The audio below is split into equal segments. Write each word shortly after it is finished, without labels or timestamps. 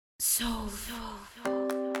Welcome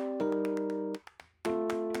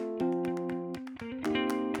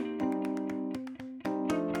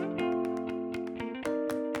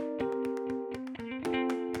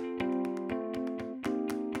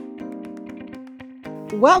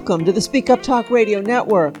to the Speak Up Talk Radio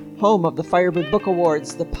Network, home of the Firebird Book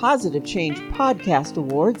Awards, the Positive Change Podcast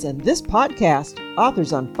Awards, and this podcast,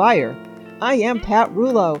 Authors on Fire. I am Pat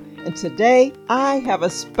Rulo, and today I have a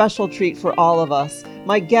special treat for all of us.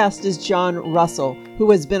 My guest is John Russell, who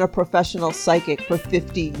has been a professional psychic for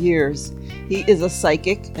 50 years. He is a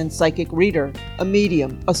psychic and psychic reader, a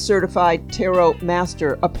medium, a certified Tarot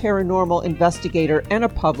master, a paranormal investigator, and a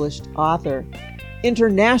published author.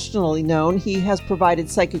 Internationally known, he has provided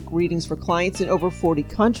psychic readings for clients in over 40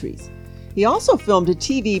 countries. He also filmed a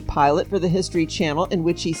TV pilot for the History Channel in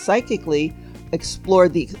which he psychically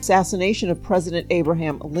explored the assassination of President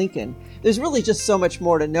Abraham Lincoln. There's really just so much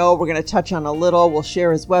more to know. We're going to touch on a little. We'll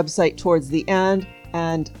share his website towards the end.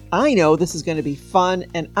 And I know this is going to be fun,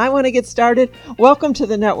 and I want to get started. Welcome to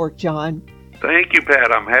the network, John. Thank you,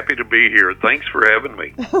 Pat. I'm happy to be here. Thanks for having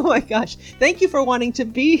me. Oh, my gosh. Thank you for wanting to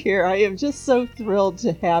be here. I am just so thrilled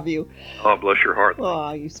to have you. Oh, bless your heart.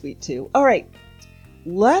 Oh, you're sweet, too. All right.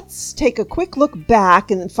 Let's take a quick look back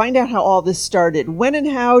and find out how all this started. When and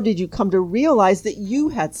how did you come to realize that you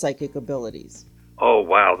had psychic abilities? Oh,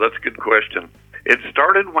 wow. That's a good question. It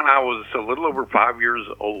started when I was a little over 5 years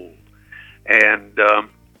old. And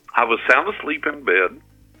I was sound asleep in bed.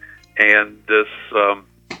 And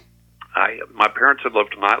my parents had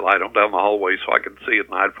left a night light on down the hallway so I could see at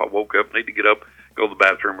night if I woke up, need to get up, go to the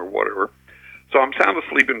bathroom or whatever. So I'm sound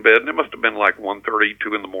asleep in bed, and it must have been like 1:30,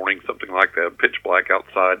 2 in the morning, something like that, pitch black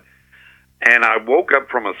outside. And I woke up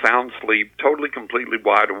from a sound sleep, totally, completely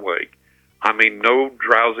wide awake. I mean, no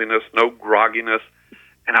drowsiness, no grogginess.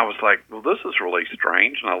 And I was like, well, this is really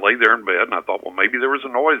strange. And I lay there in bed, and I thought, well, maybe there was a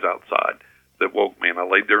noise outside that woke me. And I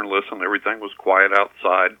laid there and listened. Everything was quiet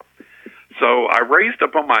outside. So I raised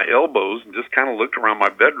up on my elbows and just kind of looked around my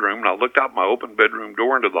bedroom, and I looked out my open bedroom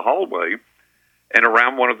door into the hallway, and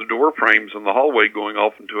around one of the door frames in the hallway going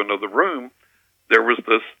off into another room, there was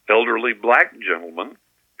this elderly black gentleman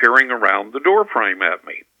peering around the door frame at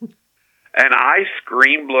me. And I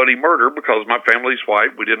screamed bloody murder because my family's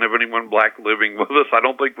white. We didn't have anyone black living with us. I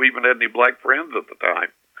don't think we even had any black friends at the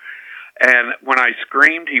time. And when I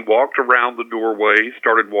screamed, he walked around the doorway,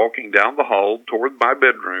 started walking down the hall toward my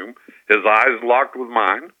bedroom, his eyes locked with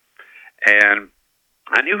mine. And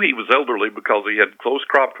I knew he was elderly because he had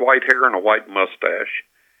close-cropped white hair and a white mustache.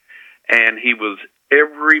 And he was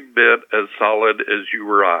every bit as solid as you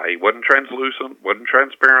or I. He wasn't translucent, wasn't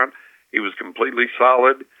transparent. He was completely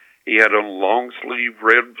solid. He had on a long-sleeve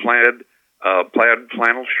red plaid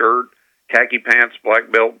flannel shirt, khaki pants, black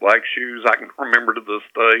belt, black shoes. I can remember to this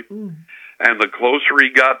day. And the closer he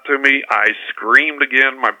got to me, I screamed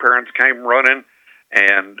again. My parents came running,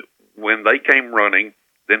 and when they came running,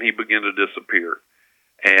 then he began to disappear.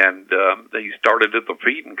 And he started at the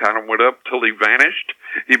feet and kind of went up till he vanished.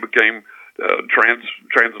 He became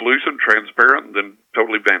translucent, transparent, and then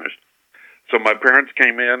totally vanished. So my parents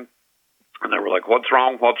came in, and they were like, what's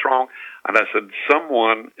wrong, what's wrong? And I said,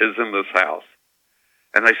 someone is in this house.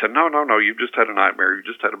 And they said, no, you've just had a nightmare. You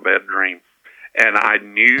just had a bad dream. And I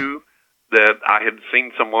knew that I had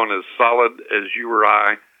seen someone as solid as you or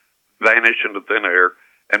I vanish into thin air.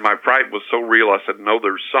 And my fright was so real, I said, no,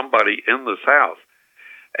 there's somebody in this house.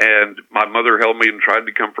 And my mother held me and tried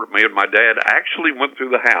to comfort me. And my dad actually went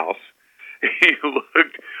through the house. He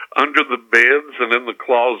looked under the beds and in the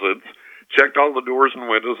closets, checked all the doors and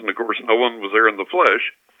windows, and, of course, no one was there in the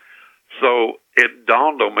flesh. So it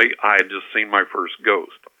dawned on me I had just seen my first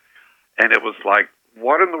ghost. And it was like,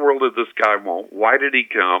 what in the world did this guy want? Why did he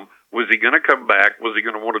come? Was he going to come back? Was he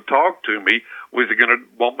going to want to talk to me? Was he going to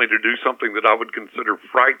want me to do something that I would consider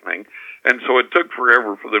frightening? And so it took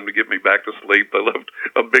forever for them to get me back to sleep. They left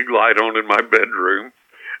a big light on in my bedroom.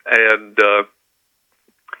 And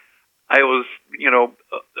I was,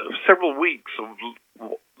 several weeks of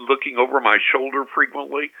looking over my shoulder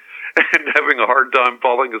frequently and having a hard time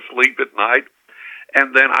falling asleep at night.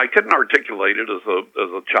 And then I couldn't articulate it as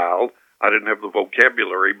a child. I didn't have the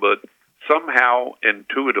vocabulary, but somehow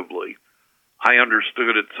intuitively I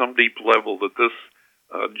understood at some deep level that this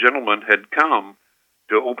gentleman had come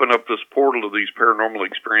to open up this portal to these paranormal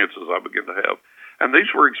experiences I began to have. And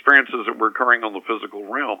these were experiences that were occurring on the physical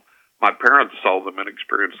realm. My parents saw them and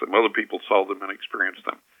experienced them. Other people saw them and experienced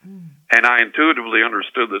them. And I intuitively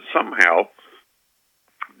understood that somehow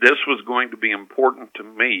this was going to be important to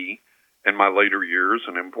me in my later years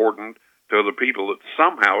and important to other people, that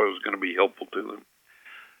somehow it was going to be helpful to them.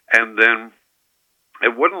 And then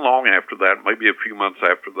it wasn't long after that, maybe a few months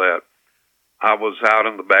after that, I was out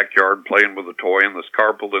in the backyard playing with a toy, and this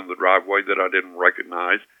car pulled in the driveway that I didn't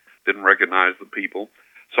recognize the people.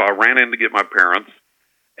 So I ran in to get my parents,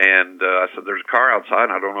 and I said, there's a car outside,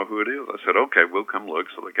 and I don't know who it is. I said, okay, we'll come look.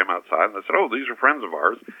 So they came outside, and they said, oh, these are friends of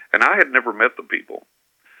ours. And I had never met the people.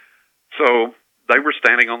 So they were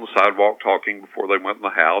standing on the sidewalk talking before they went in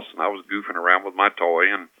the house, and I was goofing around with my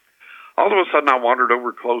toy, and all of a sudden I wandered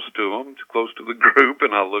over close to them, close to the group,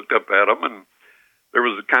 and I looked up at them, and there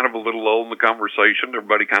was kind of a little lull in the conversation.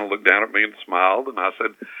 Everybody kind of looked down at me and smiled, and I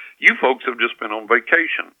said, you folks have just been on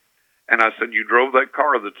vacation. And I said, you drove that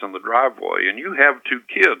car that's in the driveway, and you have 2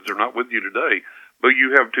 kids. They're not with you today, but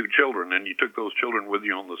you have 2 children, and you took those children with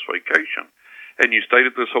you on this vacation. And you stayed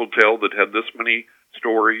at this hotel that had this many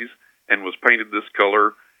stories and was painted this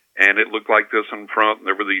color, and it looked like this in front, and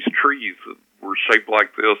there were these trees that were shaped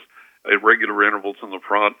like this at regular intervals in the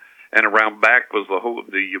front. And around back was the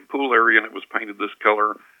pool area, and it was painted this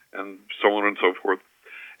color, and so on and so forth.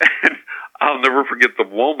 And I'll never forget, the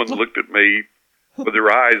woman looked at me with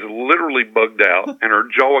her eyes literally bugged out, and her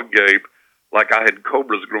jaw agape like I had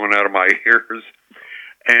cobras growing out of my ears.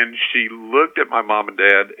 And she looked at my mom and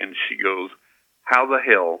dad, and she goes, how the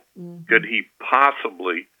hell could he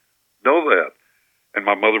possibly know that? And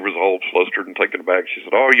my mother was all flustered and taken aback. She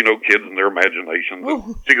said, oh, kids and their imaginations.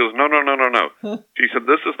 She goes, no. She said,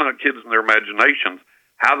 this is not kids and their imaginations.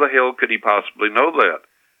 How the hell could he possibly know that?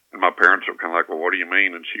 And my parents were kind of like, well, what do you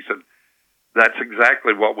mean? And she said, that's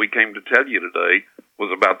exactly what we came to tell you today,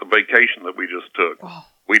 was about the vacation that we just took.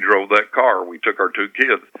 We drove that car. We took our 2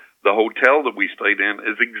 kids. The hotel that we stayed in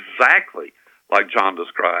is exactly like John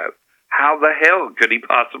described. How the hell could he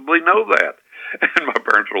possibly know that? And my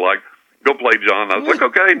parents were like, go play, John. I was like,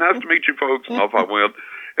 okay, nice to meet you folks. And off I went.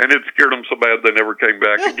 And it scared them so bad they never came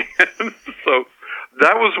back again. So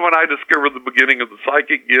that was when I discovered the beginning of the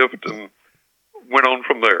psychic gift and went on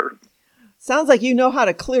from there. Sounds like you know how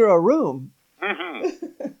to clear a room.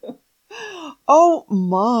 Mm-hmm. Oh,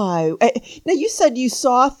 my. Now, you said you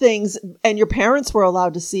saw things and your parents were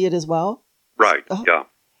allowed to see it as well? Right, yeah.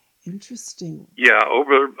 Interesting. Yeah,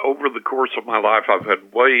 over the course of my life, I've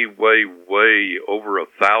had way over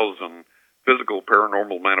 1,000 physical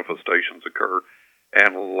paranormal manifestations occur,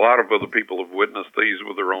 and a lot of other people have witnessed these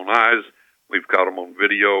with their own eyes. We've caught them on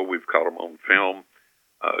video, we've caught them on film,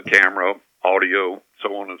 camera, audio,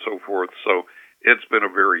 so on and so forth. So it's been a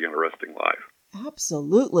very interesting life.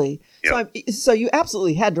 Absolutely. Yep. So you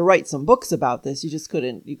absolutely had to write some books about this. You just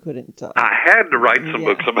couldn't. I had to write some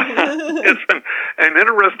books about it. And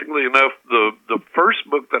interestingly enough, the first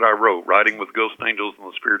book that I wrote, Writing with Ghost Angels and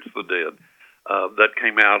the Spirits of the Dead, that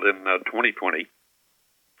came out in 2020.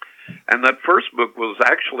 And that first book was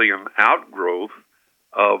actually an outgrowth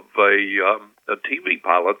of a TV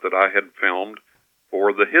pilot that I had filmed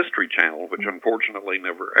for the History Channel, which unfortunately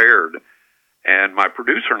never aired. And my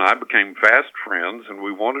producer and I became fast friends, and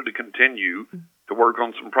we wanted to continue to work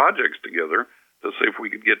on some projects together to see if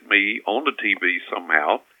we could get me on the TV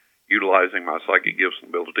somehow, utilizing my psychic gifts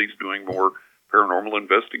and abilities, doing more paranormal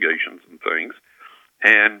investigations and things.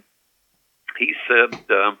 And he said,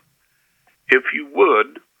 if you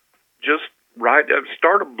would, just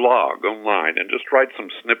start a blog online and just write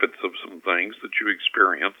some snippets of some things that you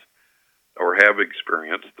experience or have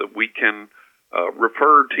experienced that we can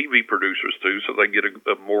refer TV producers to so they get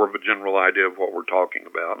a more of a general idea of what we're talking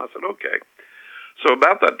about. And I said, okay. So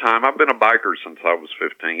about that time, I've been a biker since I was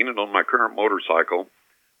 15, and on my current motorcycle,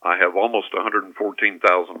 I have almost 114,000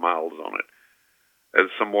 miles on it. As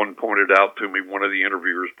someone pointed out to me, one of the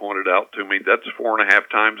interviewers pointed out to me, that's 4.5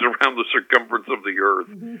 times around the circumference of the Earth.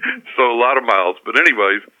 So a lot of miles. But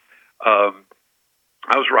anyways,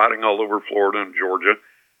 I was riding all over Florida and Georgia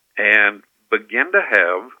and began to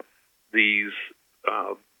have these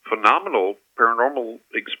phenomenal paranormal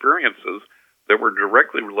experiences that were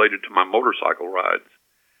directly related to my motorcycle rides.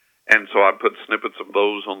 And so I put snippets of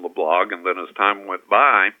those on the blog, and then as time went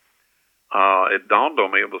by, it dawned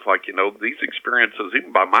on me, it was like, these experiences,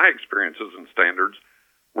 even by my experiences and standards,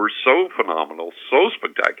 were so phenomenal, so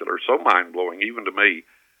spectacular, so mind-blowing, even to me,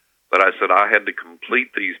 that I said I had to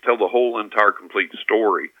complete these, tell the whole entire complete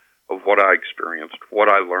story of what I experienced, what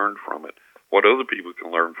I learned from it, what other people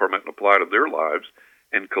can learn from it and apply to their lives,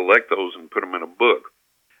 and collect those and put them in a book.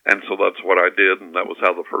 And so that's what I did, and that was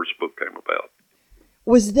how the first book came about.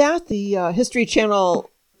 Was that the History Channel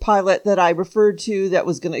pilot that I referred to that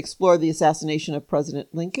was going to explore the assassination of President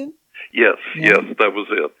Lincoln? Yes, yes, that was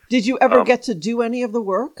it. Did you ever get to do any of the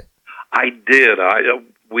work? I did.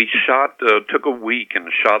 We took a week and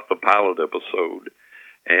shot the pilot episode,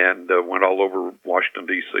 and went all over Washington,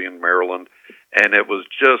 D.C. and Maryland. and it was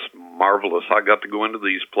just marvelous. I got to go into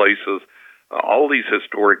these places, all these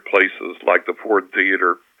historic places like the Ford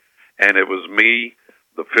Theater, and it was me,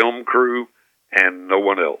 the film crew, and no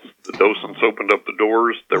one else. The docents opened up the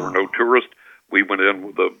doors. There were no tourists. We went in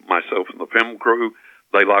with myself and the film crew.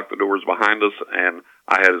 They locked the doors behind us, and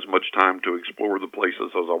I had as much time to explore the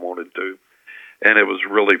places as I wanted to. And it was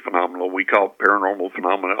really phenomenal. We caught paranormal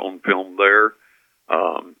phenomena on film there.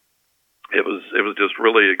 It was just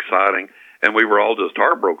really exciting, and we were all just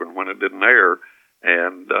heartbroken when it didn't air.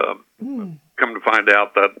 And come to find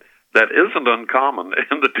out that isn't uncommon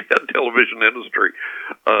in the television industry.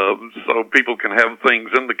 So people can have things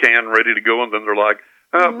in the can ready to go, and then they're like,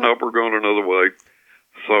 nope, we're going another way.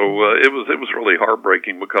 So it was really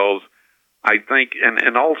heartbreaking, because I think,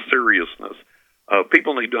 in all seriousness,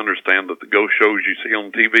 people need to understand that the ghost shows you see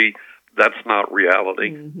on TV, that's not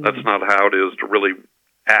reality. Mm-hmm. That's not how it is to really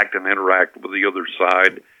act and interact with the other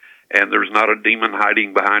side. And there's not a demon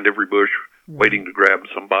hiding behind every bush waiting to grab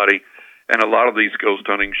somebody. And a lot of these ghost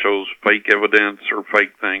hunting shows fake evidence or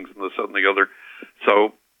fake things and this, that, and the other.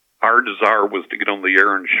 So our desire was to get on the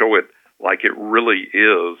air and show it like it really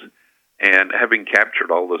is. And having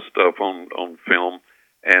captured all this stuff on film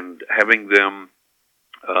and having them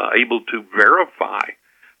able to verify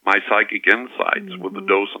my psychic insights with the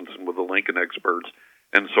docents and with the Lincoln experts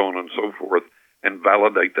and so on and so forth, and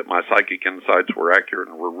validate that my psychic insights were accurate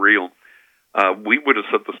and were real, we would have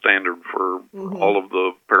set the standard for all of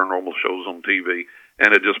the paranormal shows on TV,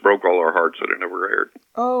 and it just broke all our hearts that it never aired.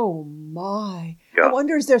 Oh, my. Yeah. I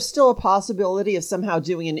wonder, is there still a possibility of somehow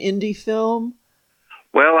doing an indie film?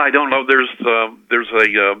 Well, I don't know. There's a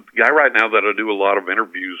guy right now that I do a lot of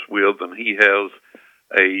interviews with, and he has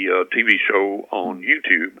a TV show on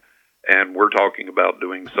YouTube, and we're talking about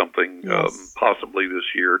doing something possibly this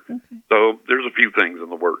year. Okay. So there's a few things in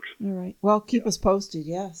the works. All right. Well, keep us posted,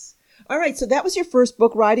 yes. All right, so that was your first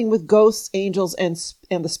book, Riding with Ghosts, Angels, and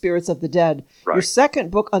the Spirits of the Dead. Right. Your second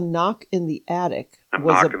book, A Knock in the Attic,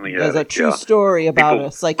 was a true story about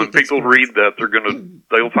a psychic experience. When people read that,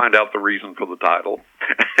 they'll find out the reason for the title.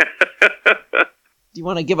 Do you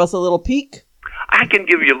want to give us a little peek? I can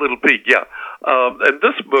give you a little peek, yeah. And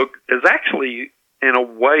this book is actually, in a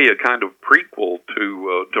way, a kind of prequel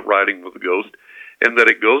to Riding with the Ghost, in that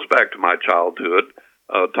it goes back to my childhood,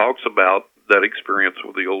 talks about that experience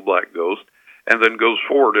with the old black ghost, and then goes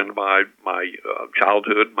forward into my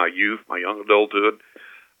childhood, my youth, my young adulthood,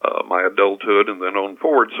 my adulthood, and then on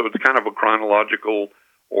forward. So it's kind of a chronological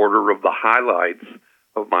order of the highlights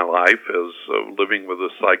of my life as living with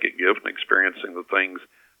a psychic gift and experiencing the things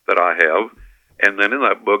that I have. And then in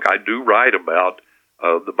that book, I do write about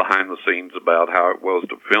the behind the scenes, about how it was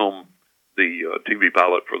to film the TV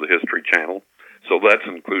pilot for the History Channel. So that's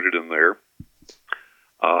included in there.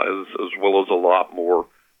 As well as a lot more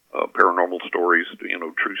paranormal stories,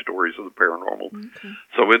 true stories of the paranormal. Okay.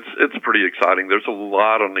 So it's pretty exciting. There's a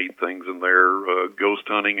lot of neat things in there, ghost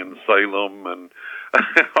hunting in Salem and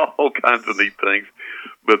all kinds of neat things.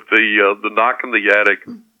 But the Knock in the Attic,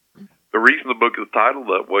 the reason the book is titled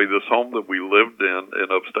that way, this home that we lived in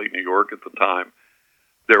upstate New York at the time,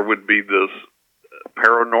 there would be this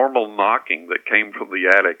paranormal knocking that came from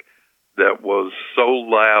the attic that was so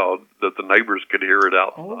loud that the neighbors could hear it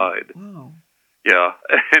outside. Oh, wow. Yeah,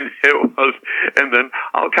 and it was, and then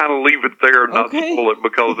I'll kind of leave it there and not spoil it,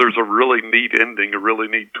 because there's a really neat ending, a really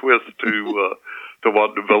neat twist to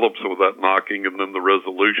what develops with that knocking and then the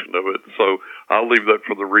resolution of it. So I'll leave that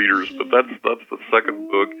for the readers, but that's the second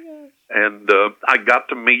book. And I got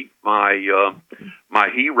to meet my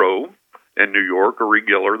hero in New York, Uri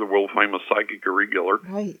Geller, the world-famous psychic Uri Geller.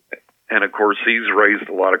 Right. And, of course, he's raised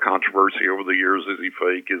a lot of controversy over the years. Is he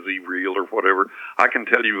fake? Is he real or whatever? I can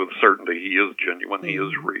tell you with certainty he is genuine. He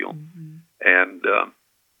is real. Mm-hmm. And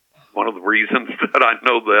one of the reasons that I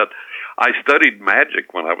know that, I studied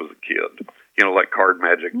magic when I was a kid, like card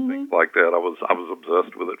magic, things like that. I was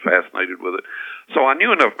obsessed with it, fascinated with it. So I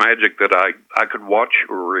knew enough magic that I could watch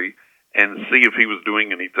Uri and see if he was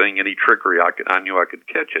doing anything, any trickery. I knew I could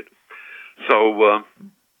catch it. So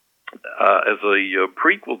as a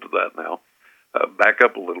prequel to that now, back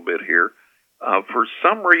up a little bit here, for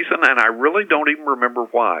some reason, and I really don't even remember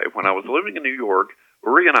why, when I was living in New York,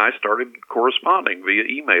 Uri and I started corresponding via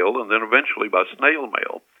email and then eventually by snail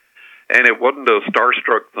mail. And it wasn't a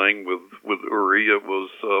starstruck thing with Uri. It was,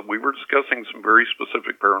 we were discussing some very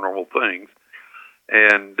specific paranormal things.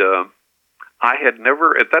 And I had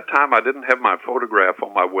never, at that time, I didn't have my photograph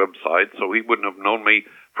on my website, so he wouldn't have known me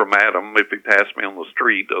from Adam if he passed me on the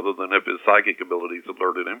street, other than if his psychic abilities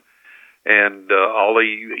alerted him. And all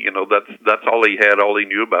he, that's all he had. All he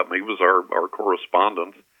knew about me was our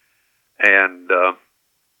correspondence. And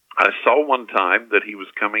I saw one time that he was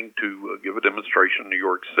coming to give a demonstration in New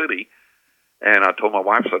York City, and I told my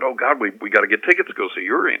wife, I said, "Oh God, we got to get tickets to go see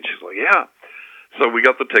Uri." And she's like, "Yeah." So we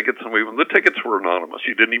got the tickets, and the tickets were anonymous.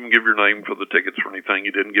 You didn't even give your name for the tickets or anything.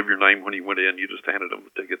 You didn't give your name when you went in. You just handed them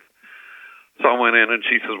the tickets. So I went in, and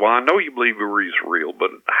she says, "Well, I know you believe Uri's real,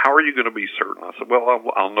 but how are you going to be certain?" I said, "Well,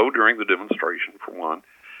 I'll know during the demonstration, for one.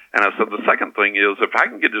 And I said, the second thing is, if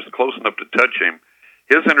I can get just close enough to touch him,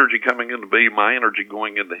 his energy coming into me, my energy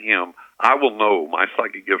going into him, I will know. My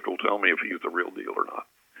psychic gift will tell me if he's the real deal or not."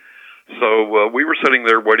 So we were sitting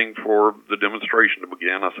there waiting for the demonstration to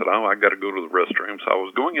begin. I said, "Oh, I got to go to the restroom." So I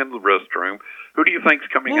was going into the restroom. Who do you think's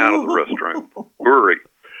coming out of the restroom? Uri.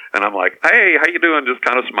 And I'm like, "Hey, how you doing?" Just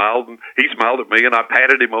kind of smiled, and he smiled at me, and I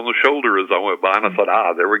patted him on the shoulder as I went by, and I said,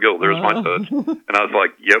 "There we go. There's my touch." And I was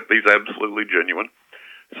like, "Yep, he's absolutely genuine."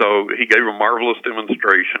 So he gave a marvelous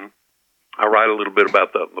demonstration. I write a little bit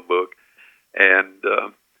about that in the book. And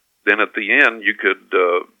then at the end, you could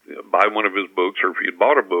buy one of his books, or if you had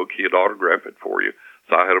bought a book, he'd autograph it for you.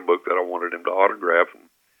 So I had a book that I wanted him to autograph.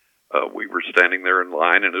 And we were standing there in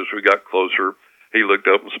line, and as we got closer, he looked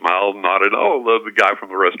up and smiled and nodded. "Oh, I love the guy from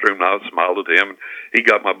the restroom." And I smiled at him. And he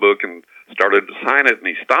got my book and started to sign it, and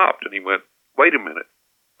he stopped, and he went, "Wait a minute.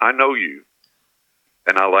 I know you."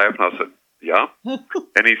 And I laughed, and I said, "Yeah?"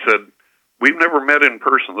 And he said, "We've never met in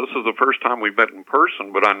person. This is the first time we've met in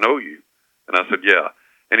person, but I know you." And I said, "Yeah."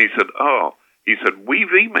 And he said, "Oh." He said, "We've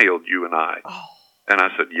emailed, you and I." Oh. And I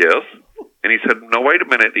said, "Yes." And he said, "No, wait a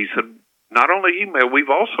minute." He said, "Not only email, we've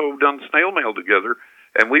also done snail mail together,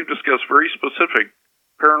 and we've discussed very specific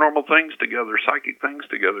paranormal things together, psychic things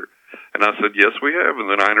together." And I said, "Yes, we have." And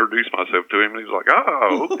then I introduced myself to him, and he was like,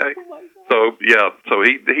 "Oh, okay." So yeah, so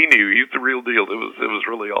he knew he's the real deal. It was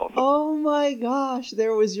really awesome. Oh my gosh,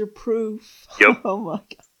 there was your proof. Yep. Oh my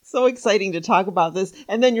God. So exciting to talk about this.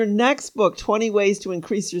 And then your next book, 20 Ways to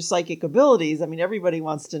Increase Your Psychic Abilities. I mean, everybody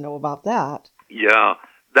wants to know about that. Yeah,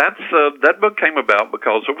 that book came about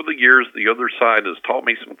because over the years, the other side has taught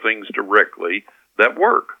me some things directly that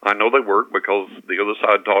work. I know they work because the other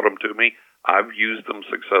side taught them to me. I've used them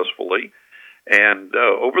successfully. And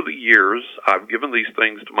over the years, I've given these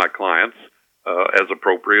things to my clients as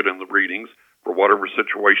appropriate in the readings for whatever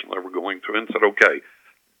situation they were going through, and said, "Okay,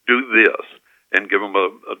 do this," and give them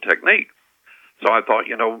a technique. So I thought,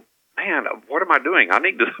 man, what am I doing? I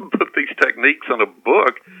need to put these techniques in a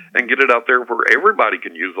book and get it out there where everybody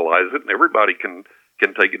can utilize it and everybody can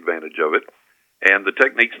take advantage of it. And the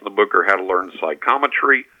techniques in the book are how to learn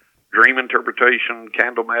psychometry, dream interpretation,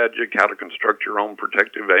 candle magic, how to construct your own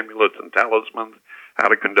protective amulets and talismans, how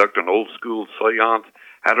to conduct an old-school seance,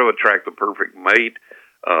 how to attract the perfect mate,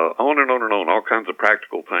 on and on and on, all kinds of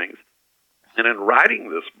practical things. And in writing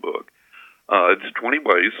this book, it's 20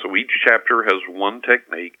 ways, so each chapter has one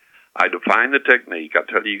technique. I define the technique. I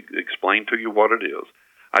explain to you what it is.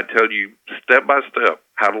 I tell you step by step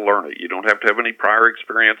how to learn it. You don't have to have any prior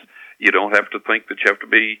experience. You don't have to think that you have to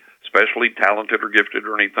be specially talented or gifted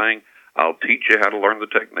or anything. I'll teach you how to learn the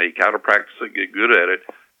technique, how to practice it, get good at it,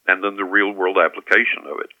 and then the real-world application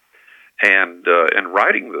of it. And in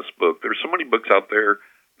writing this book, there's so many books out there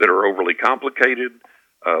that are overly complicated.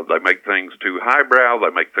 They make things too highbrow.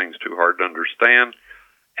 They make things too hard to understand.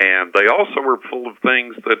 And they also are full of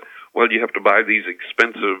things that, well, you have to buy these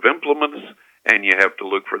expensive implements, and you have to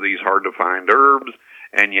look for these hard-to-find herbs,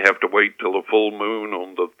 and you have to wait till the full moon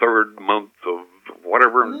on the third month of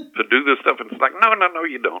whatever to do this stuff. And it's like, no,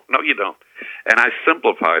 you don't. No, you don't. And I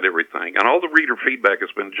simplified everything. And all the reader feedback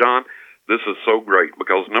has been, "John, this is so great,"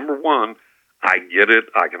 because, number one, I get it.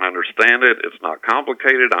 I can understand it. It's not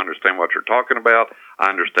complicated. I understand what you're talking about. I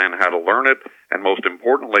understand how to learn it. And most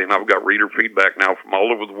importantly, and I've got reader feedback now from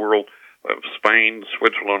all over the world, Spain,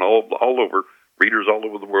 Switzerland, all over, readers all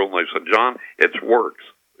over the world, and they've said, "John, it works.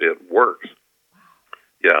 It works."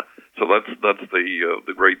 Yeah. So that's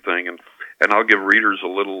the great thing. And I'll give readers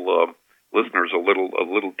listeners a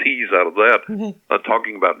little tease out of that,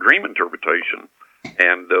 talking about dream interpretation.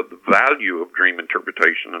 And the value of dream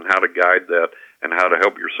interpretation and how to guide that and how to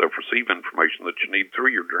help yourself receive information that you need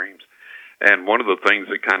through your dreams. And one of the things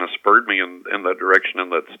that kind of spurred me in that direction in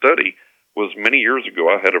that study was many years ago,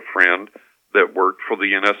 I had a friend that worked for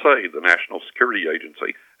the NSA, the National Security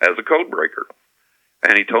Agency, as a code breaker.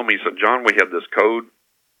 And he told me, he said, "John, we had this code."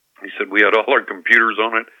 He said, "We had all our computers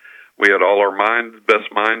on it. We had all our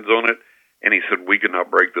best minds on it." And he said, "We could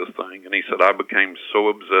not break this thing." And he said, "I became so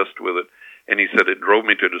obsessed with it." And he said, "It drove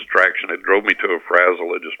me to distraction. It drove me to a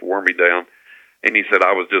frazzle. It just wore me down." And he said,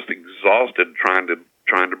 "I was just exhausted trying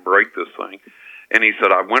to break this thing." And he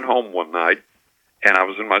said, "I went home one night, and I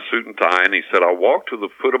was in my suit and tie, and he said, I walked to the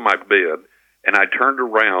foot of my bed, and I turned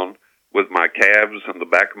around with my calves and the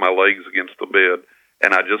back of my legs against the bed,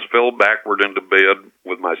 and I just fell backward into bed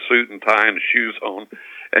with my suit and tie and shoes on,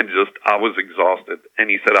 and I was exhausted. And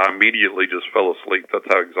he said, I immediately just fell asleep. That's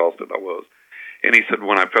how exhausted I was. And he said,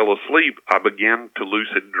 when I fell asleep, I began to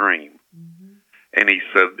lucid dream. Mm-hmm. And he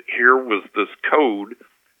said, here was this code,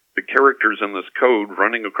 the characters in this code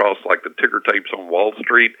running across like the ticker tapes on Wall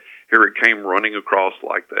Street. Here it came running across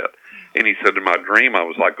like that. And he said, in my dream, I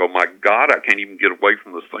was like, oh my God, I can't even get away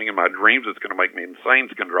from this thing in my dreams. It's going to make me insane.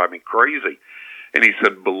 It's going to drive me crazy. And he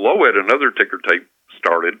said, below it, another ticker tape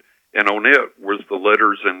started, and on it was the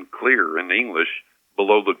letters in clear in English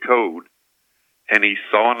below the code. And he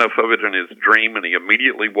saw enough of it in his dream, and he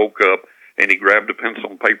immediately woke up, and he grabbed a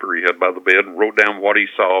pencil and paper he had by the bed and wrote down what he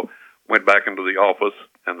saw, went back into the office,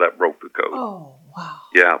 and that broke the code. Oh, wow.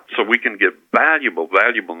 Yeah, so we can get valuable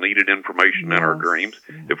needed information in our dreams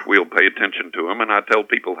if we'll pay attention to them. And I tell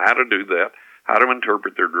people how to do that, how to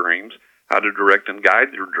interpret their dreams, how to direct and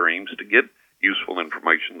guide their dreams to get useful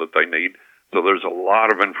information that they need. So there's a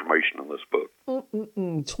lot of information in this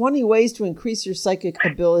book. 20 ways to increase your psychic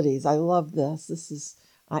abilities. I love this.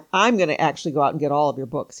 I'm going to actually go out and get all of your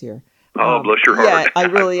books here. Oh, bless your heart. Yeah, I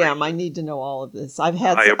really am. I need to know all of this. I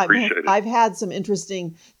appreciate it. I've had some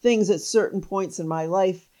interesting things at certain points in my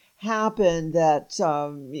life happen that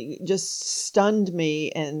just stunned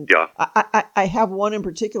me. And yeah. I have one in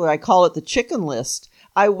particular. I call it the chicken list.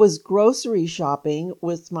 I was grocery shopping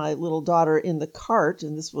with my little daughter in the cart,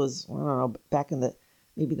 and this was, I don't know, back in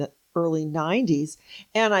maybe the early 90s.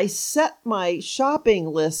 And I set my shopping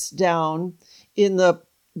list down in the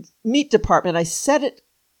meat department. I set it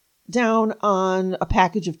down on a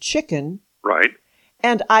package of chicken. Right.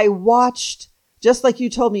 And I watched, just like you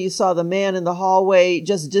told me, you saw the man in the hallway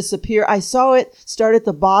just disappear. I saw it start at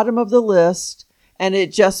the bottom of the list, and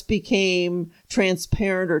it just became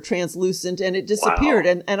transparent or translucent, and it disappeared.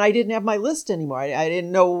 Wow. And I didn't have my list anymore. I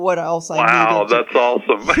didn't know what else I needed. Wow, that's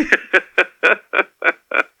awesome.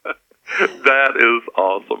 That is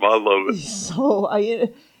awesome. I love it. So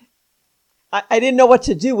I didn't know what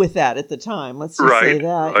to do with that at the time. Let's just say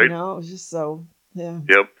that, right. You know, it was just so, yeah.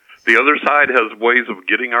 Yep. The other side has ways of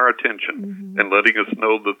getting our attention and letting us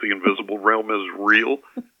know that the invisible realm is real.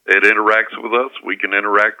 It interacts with us. We can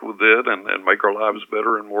interact with it and make our lives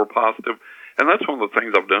better and more positive. And that's one of the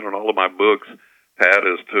things I've done in all of my books, Pat,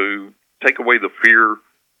 is to take away the fear.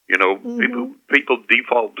 You know, people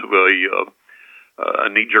default to a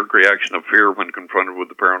knee-jerk reaction of fear when confronted with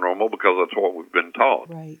the paranormal because that's what we've been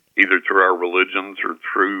taught, right. Either through our religions or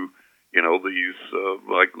through, you know, these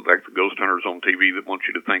like the ghost hunters on TV that want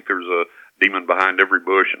you to think there's a demon behind every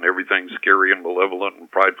bush and everything's scary and malevolent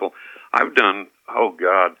and prideful. I've done,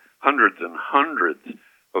 hundreds and hundreds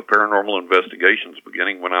of paranormal investigations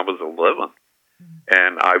beginning when I was 11,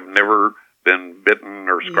 and I've never been bitten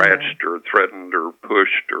or scratched or threatened or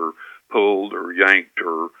pushed or pulled or yanked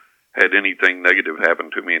or had anything negative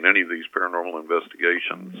happen to me in any of these paranormal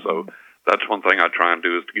investigations. So that's one thing I try and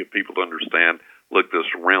do is to get people to understand, look, this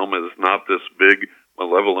realm is not this big,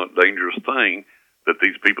 malevolent, dangerous thing that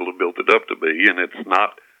these people have built it up to be, and it's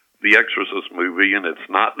not the Exorcist movie, and it's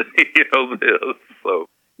not, you know, this. So.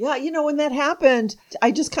 Yeah, you know, when that happened,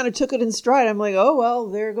 I just kind of took it in stride. I'm like, oh, well,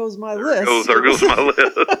 there goes my list. There goes my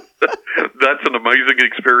list. That's an amazing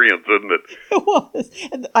experience, isn't it? It was.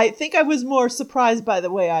 And I think I was more surprised by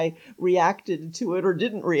the way I reacted to it or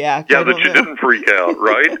didn't react. Yeah, that you didn't freak out,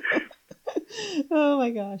 right? Oh, my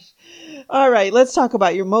gosh. All right, let's talk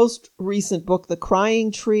about your most recent book, The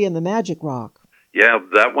Crying Tree and the Magic Rock. Yeah,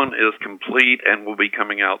 that one is complete and will be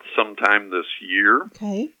coming out sometime this year.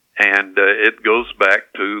 Okay. And it goes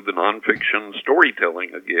back to the nonfiction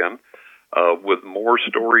storytelling again, with more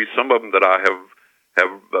stories, some of them that I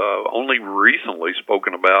have only recently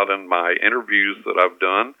spoken about in my interviews that I've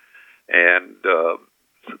done, and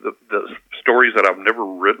the stories that I've never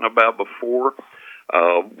written about before.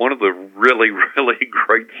 One of the really, really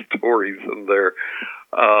great stories in there,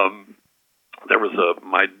 there was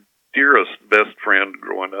my dearest best friend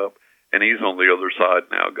growing up, and he's on the other side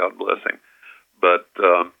now, God bless him. But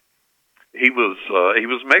he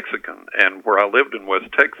was Mexican, and where I lived in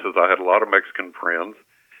West Texas, I had a lot of Mexican friends,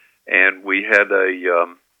 and we had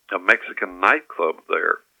a Mexican nightclub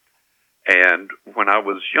there. And when I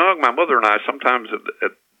was young, my mother and I sometimes,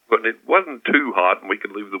 when it wasn't too hot and we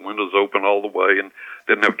could leave the windows open all the way and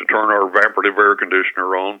didn't have to turn our evaporative air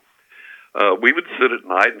conditioner on, we would sit at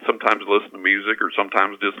night and sometimes listen to music or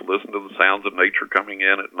sometimes just listen to the sounds of nature coming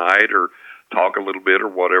in at night or talk a little bit or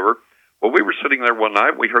whatever. Well, we were sitting there one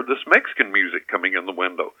night, we heard this Mexican music coming in the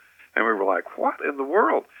window, and we were like, what in the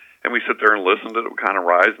world? And we sit there and listen to it kind of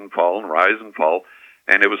rise and fall,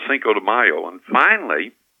 and it was Cinco de Mayo. And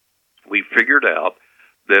finally, we figured out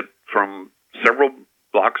that from several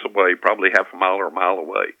blocks away, probably half a mile or a mile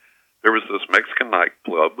away, there was this Mexican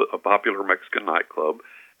nightclub, a popular Mexican nightclub,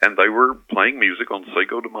 and they were playing music on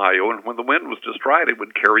Cinco de Mayo, and when the wind was just right, it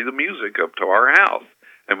would carry the music up to our house,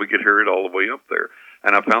 and we could hear it all the way up there.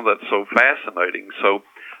 And I found that so fascinating. So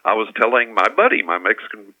I was telling my buddy, my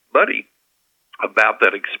Mexican buddy, about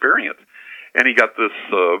that experience, and he got this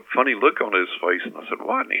funny look on his face, and I said,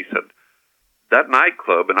 what? And he said, that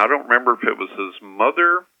nightclub, and I don't remember if it was his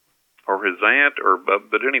mother or his aunt,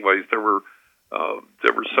 but anyways, there were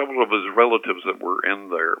several of his relatives that were in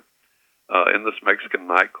there, in this Mexican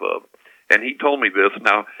nightclub. And he told me this.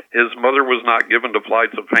 Now, his mother was not given to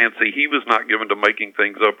flights of fancy. He was not given to making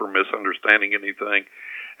things up or misunderstanding anything.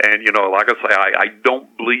 And, like I say, I don't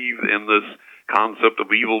believe in this concept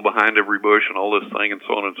of evil behind every bush and all this thing and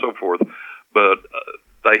so on and so forth. But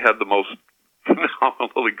they had the most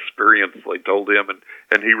phenomenal experience, they told him.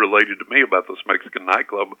 And he related to me about this Mexican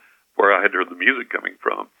nightclub where I had heard the music coming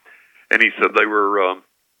from. And he said they were,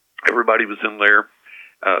 everybody was in there,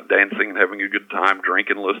 dancing and having a good time,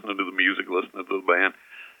 drinking, listening to the music, listening to the band.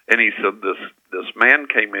 And he said this man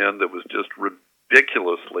came in that was just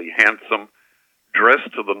ridiculously handsome,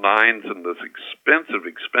 dressed to the nines in this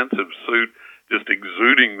expensive suit, just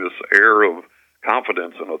exuding this air of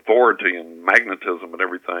confidence and authority and magnetism and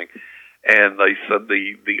everything. And they said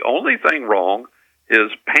the only thing wrong,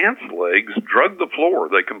 his pants legs drug the floor.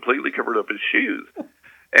 They completely covered up his shoes.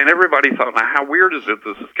 And everybody thought, now how weird is it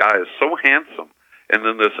this guy is so handsome, and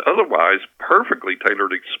then this otherwise perfectly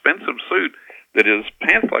tailored, expensive suit that his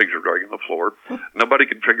pants legs are dragging the floor. Nobody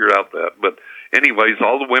could figure out that. But anyways,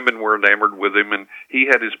 all the women were enamored with him, and he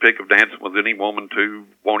had his pick of dancing with any woman who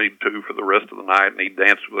wanted to for the rest of the night, and he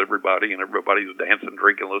danced with everybody, and everybody was dancing,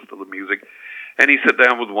 drinking, listening to the music. And he sat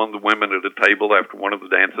down with one of the women at a table after one of the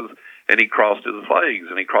dances, and he crossed his legs,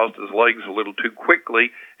 a little too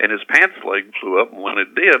quickly, and his pants leg flew up, and when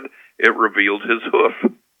it did, it revealed his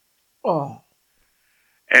hoof. Oh.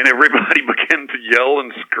 And everybody began to yell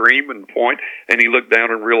and scream and point, and he looked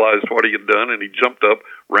down and realized what he had done, and he jumped up,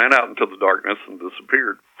 ran out into the darkness, and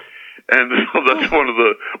disappeared. And so that's one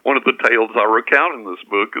of the tales I recount in this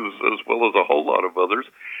book, as well as a whole lot of others.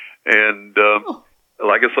 And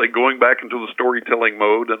like I say, going back into the storytelling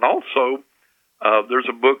mode, and also there's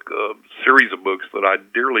a series of books that I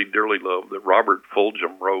dearly, dearly love that Robert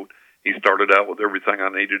Fulghum wrote. He started out with Everything I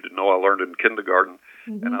Needed to Know I Learned in Kindergarten.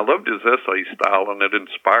 Mm-hmm. And I loved his essay style, and it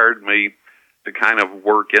inspired me to kind of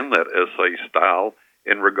work in that essay style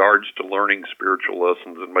in regards to learning spiritual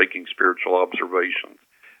lessons and making spiritual observations.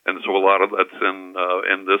 And so a lot of that's in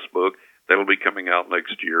this book. That'll be coming out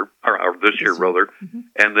next year, or this year, rather. Mm-hmm.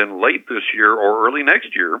 And then late this year or early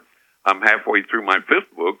next year, I'm halfway through my 5th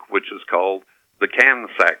book, which is called The Can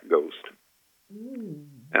Sack Ghost. Mm.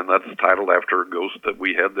 And that's titled after a ghost that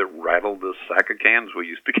we had that rattled the sack of cans we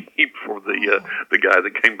used to keep for the guy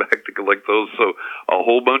that came back to collect those. So a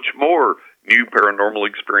whole bunch more new paranormal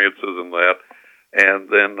experiences in that. And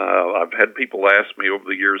then I've had people ask me over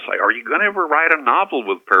the years, say, are you going to ever write a novel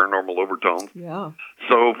with paranormal overtones? Yeah.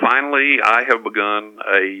 So finally, I have begun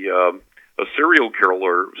a serial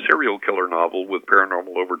killer novel with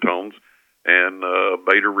paranormal overtones. And a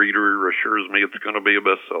beta reader assures me it's going to be a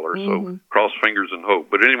bestseller. Mm-hmm. So cross fingers and hope.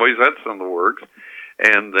 But anyways, that's in the works.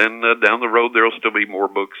 And then down the road, there'll still be more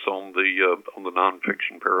books on the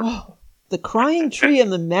nonfiction paranormal. Oh, The Crying Tree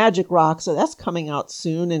and the Magic Rock. So that's coming out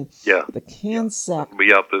soon. And yeah, The Can Sack will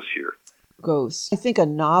be out this year. Ghost. I think a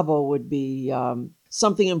novel would be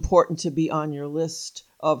something important to be on your list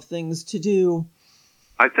of things to do.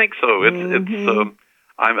 I think so. It's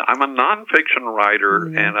I'm a nonfiction writer,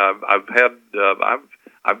 and I've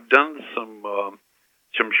done some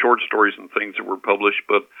short stories and things that were published,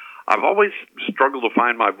 but I've always struggled to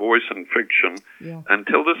find my voice in fiction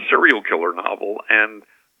until this serial killer novel, and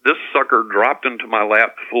this sucker dropped into my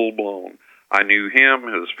lap full blown. I knew him,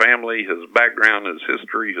 his family, his background, his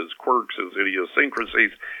history, his quirks, his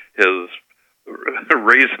idiosyncrasies, his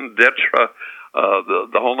raison d'etre,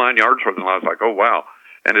 the whole 9 yards worth, and I was like, oh wow.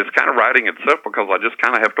 And it's kind of writing itself because I just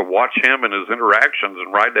kind of have to watch him and his interactions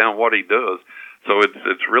and write down what he does. So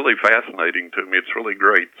it's really fascinating to me. It's really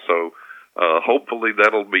great. So hopefully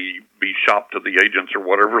that'll be shopped to the agents or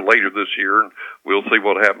whatever later this year, and we'll see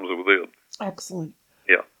what happens with it. Excellent.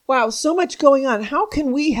 Yeah. Wow, so much going on. How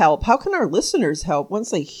can we help? How can our listeners help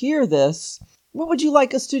once they hear this? What would you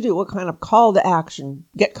like us to do? What kind of call to action?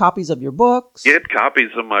 Get copies of your books? Get copies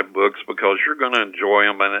of my books because you're going to enjoy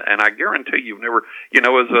them. And I guarantee you've never,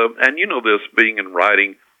 and you know this being in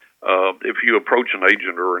writing, if you approach an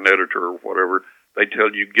agent or an editor or whatever, they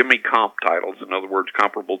tell you, give me comp titles. In other words,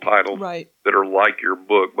 comparable titles right. that are like your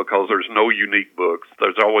book, because there's no unique books.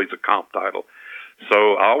 There's always a comp title.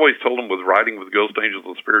 So I always told them with Writing with Ghost Angels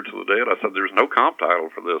and Spirits of the Dead, I said, there's no comp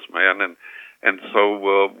title for this, man. And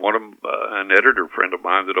so an editor friend of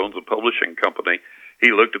mine that owns a publishing company,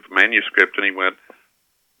 he looked at the manuscript and he went,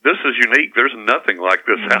 this is unique. There's nothing like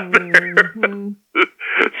this out there.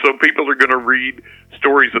 So people are going to read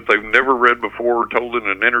stories that they've never read before, told in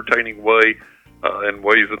an entertaining way, in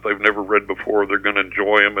ways that they've never read before. They're going to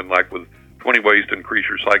enjoy them. And like with 20 Ways to Increase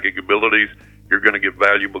Your Psychic Abilities, you're going to get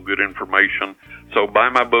valuable, good information. So buy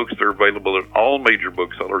my books. They're available at all major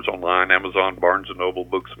booksellers online, Amazon, Barnes & Noble,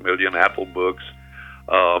 Books A Million, Apple Books.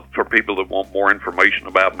 For people that want more information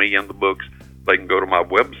about me and the books, they can go to my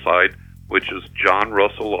website, which is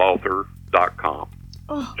johnrussellauthor.com.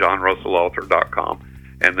 johnrussellauthor.com.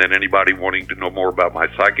 And then anybody wanting to know more about my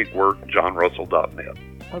psychic work, johnrussell.net.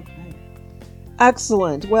 Okay.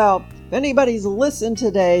 Excellent. Well, if anybody's listened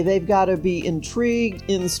today, they've got to be intrigued,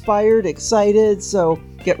 inspired, excited. So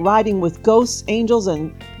get Riding with Ghosts, Angels,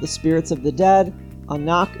 and the Spirits of the Dead. A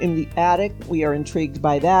Knock in the Attic. We are intrigued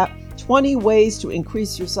by that. 20 Ways to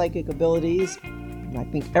Increase Your Psychic Abilities. I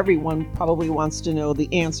think everyone probably wants to know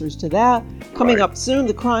the answers to that. Coming up soon,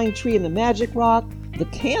 The Crying Tree and the Magic Rock, The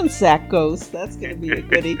Cansack Ghost. That's going to be a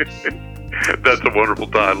goodie. That's a wonderful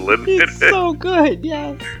title, isn't it? It's so good,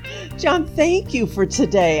 yes. John, thank you for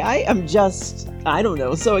today. I am just,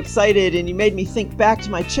 so excited, and you made me think back to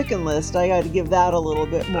my chicken list. I got to give that a little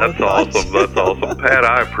bit more thought. That's awesome. Pat,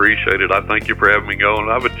 I appreciate it. I thank you for having me on.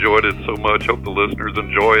 I've enjoyed it so much. Hope the listeners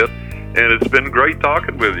enjoy it. And it's been great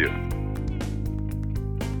talking with you.